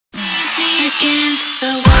against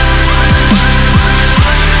the wall.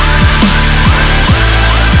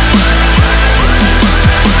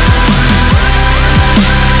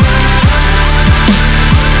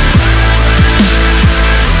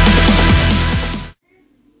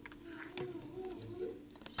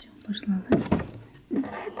 Пошла, да?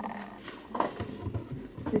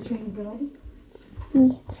 Ты что, не говоришь?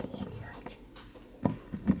 Нет, я не хочу.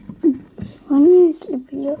 Сегодня я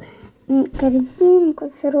слеплю корзинку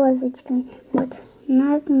с розочками. Вот,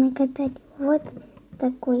 надо накатать вот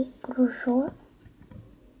такой кружок.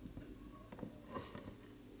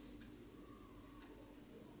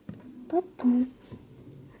 Потом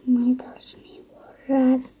мы должны его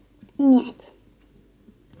размять.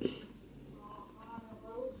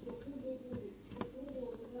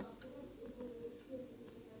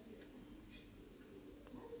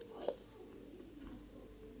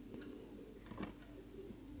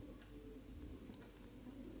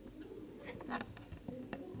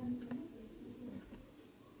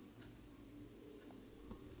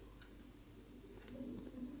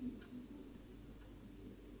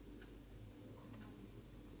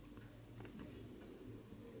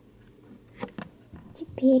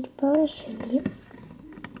 Теперь положили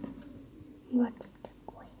вот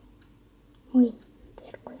такой. Ой,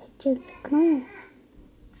 дырку сейчас закрою.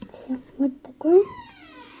 Все, вот такой.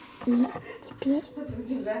 И теперь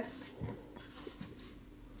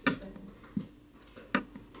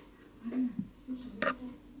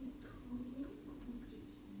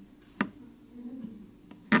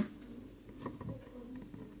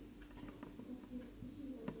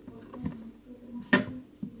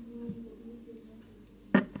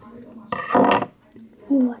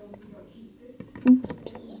вот. И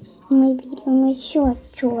теперь мы берем еще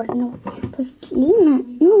черного пластилина,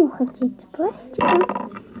 ну, хотите пластика,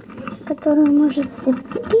 который может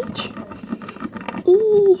запечь. И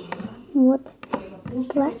вот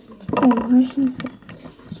пластику можно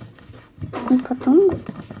запечь. И потом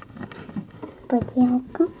вот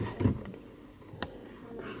поделка.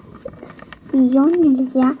 Ее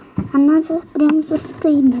нельзя, она прям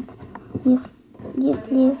застынет,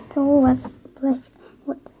 если это у вас пластик.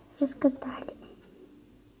 Вот, раскатали.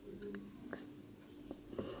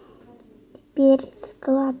 Теперь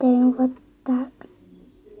складываем вот так.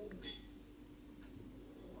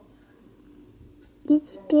 И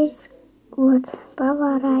теперь вот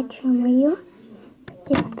поворачиваем ее до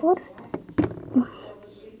тех пор,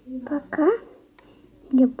 пока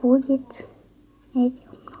не будет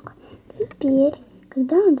этих много. Теперь,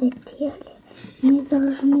 когда мы доделали, мы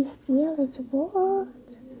должны сделать вот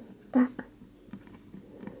так.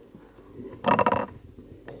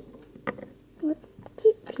 Вот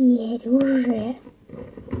теперь уже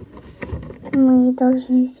мы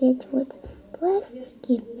должны взять вот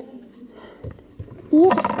пластики и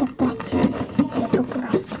раскатать эту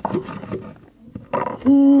пластику.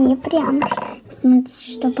 Не прям,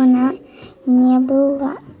 смотрите, чтобы она не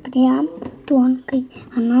была прям тонкой.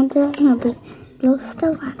 Она должна быть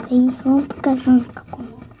толстоватой. Я вам покажу на каком.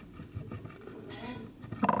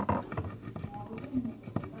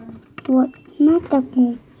 Вот, на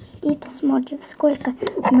таком. И посмотрим, сколько.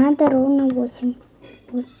 Надо ровно 8.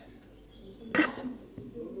 Вот. Раз,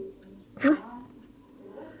 2,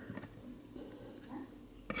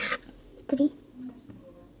 3,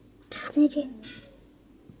 4,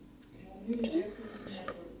 5,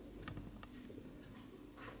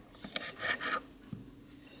 6,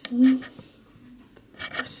 7,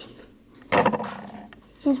 8.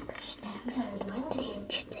 Сейчас посчитаем. Раз, два, три,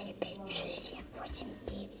 4, 5, 6, 7, 8,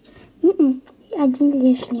 9. Один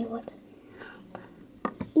лишний, вот.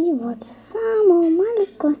 И вот самую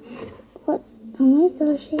маленькую, вот, мы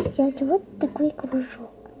должны сделать вот такой кружок.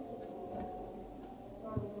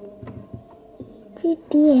 И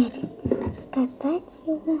теперь скатать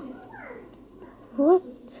его вот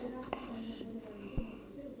раз,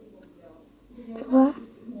 2,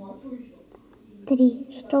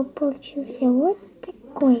 3, чтобы получился вот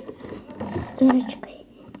такой с дырочкой.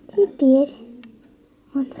 Теперь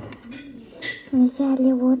вот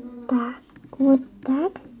взяли вот так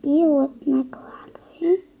и вот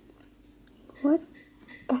накладываем вот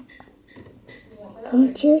так.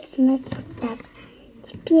 Получилось у нас вот так.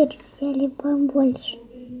 Теперь взяли побольше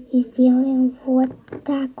и сделаем вот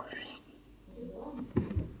так уже.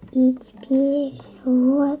 И теперь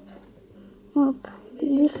вот, оп,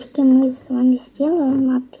 листики мы с вами сделаем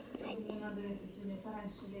обязательно.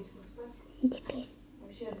 И теперь.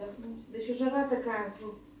 Да еще жара такая.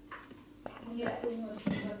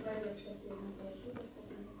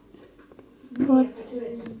 Вот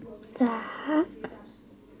так.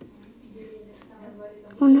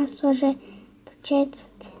 У нас уже получается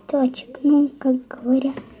цветочек, ну, как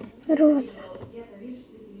говорят, роза.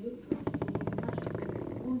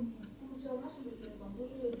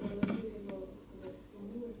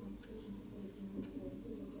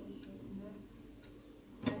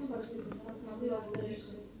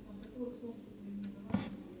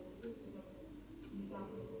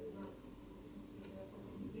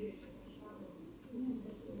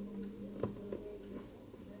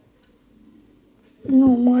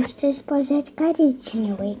 Ну, можете использовать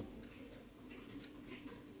коричневый.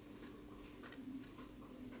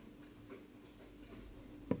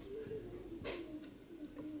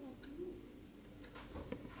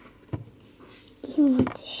 И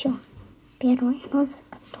вот еще первая роза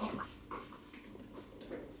готова.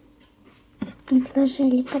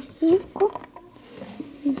 Отложили корзинку,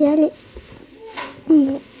 взяли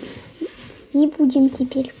и будем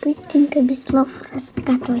теперь быстренько без слов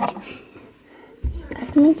раскатывать,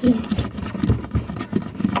 как мы делаем.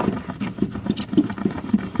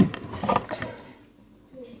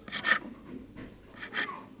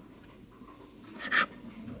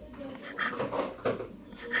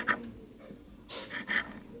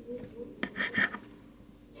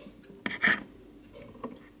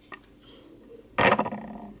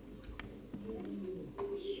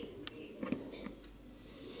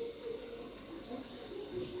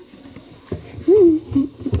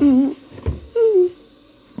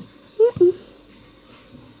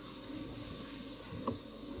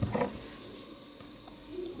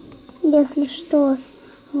 Если что,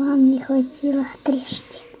 вам не хватило,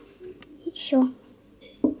 отрежьте. Еще.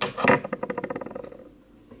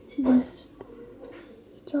 У вас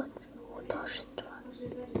идет художество.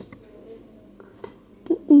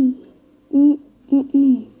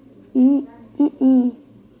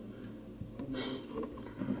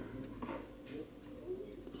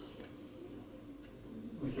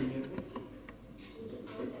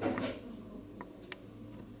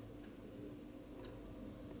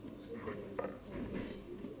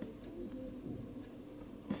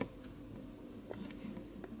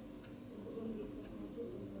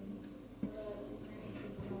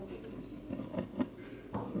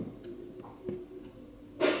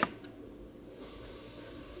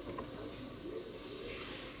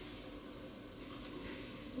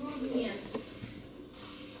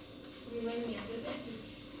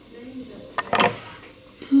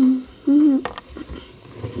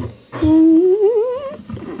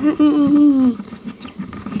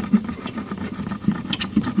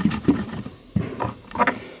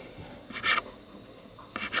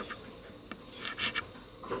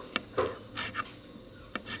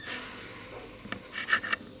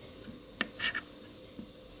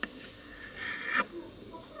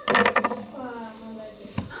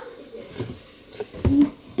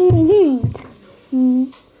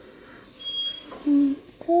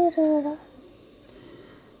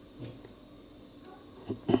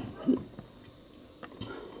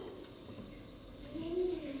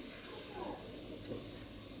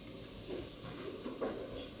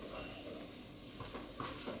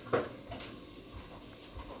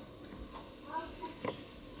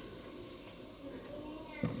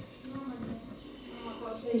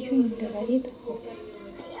 Ты что не говорит?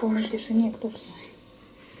 В полной тишине кто-то.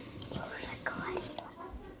 Я уже говорила.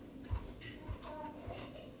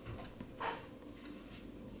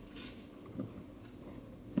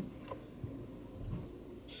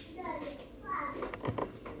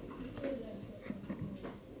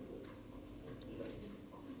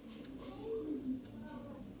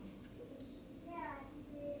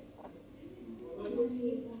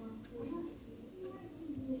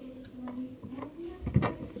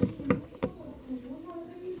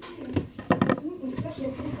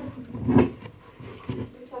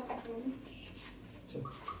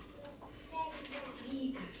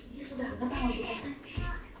 Вика, иди сюда, на паузу поставь.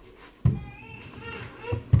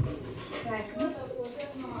 Зайка,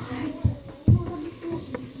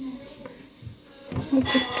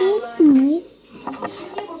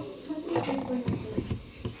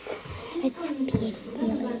 А теперь мы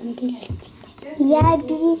делаем листик.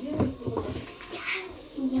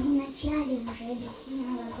 Я вначале уже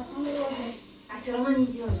объясняла, а потом розы. а все равно не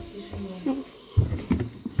делай в тишине.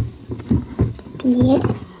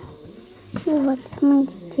 Теперь вот мы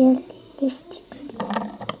сделали листик.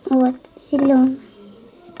 Вот зеленый.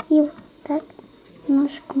 И вот так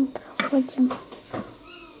ножком проходим.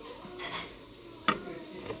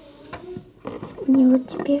 И вот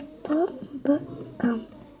теперь по бокам.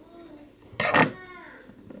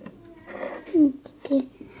 И теперь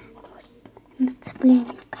вот нацепляем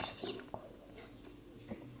на корзинку.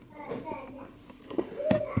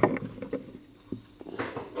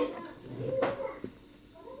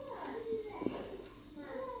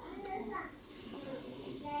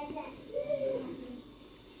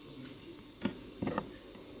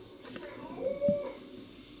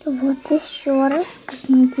 Вот еще раз, как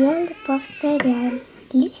мы делали, повторяем.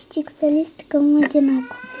 Листик за листиком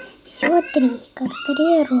одинаково. Всего 3, как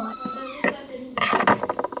 3 розы.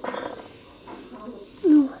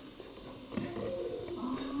 Ну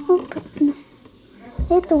вот. Опытно.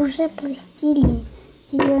 Это уже пластилин.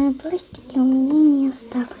 Зеленый пластик у меня не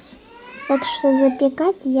осталось. Так что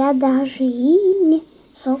запекать я даже и не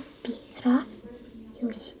собираюсь.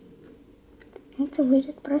 Это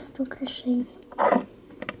будет просто украшение.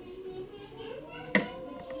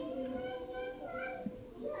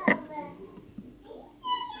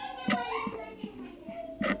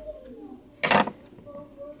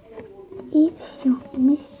 И все.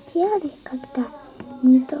 Мы сделали, когда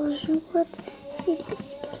мы должны вот все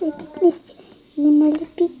листики слепить вместе и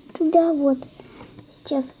налепить туда вот.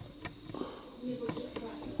 Сейчас.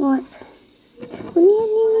 Вот.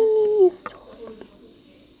 Не, стоп.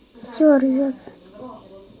 Все рвется.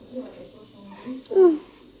 Ну.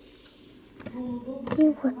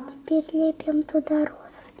 И вот теперь лепим туда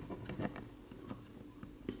розы.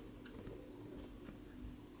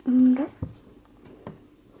 Раз.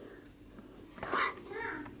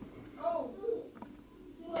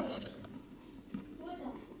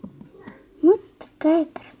 Вот такая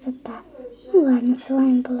красота. Ну ладно, с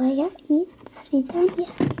вами была я и до свидания.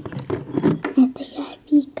 Это я,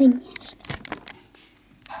 Вика, конечно.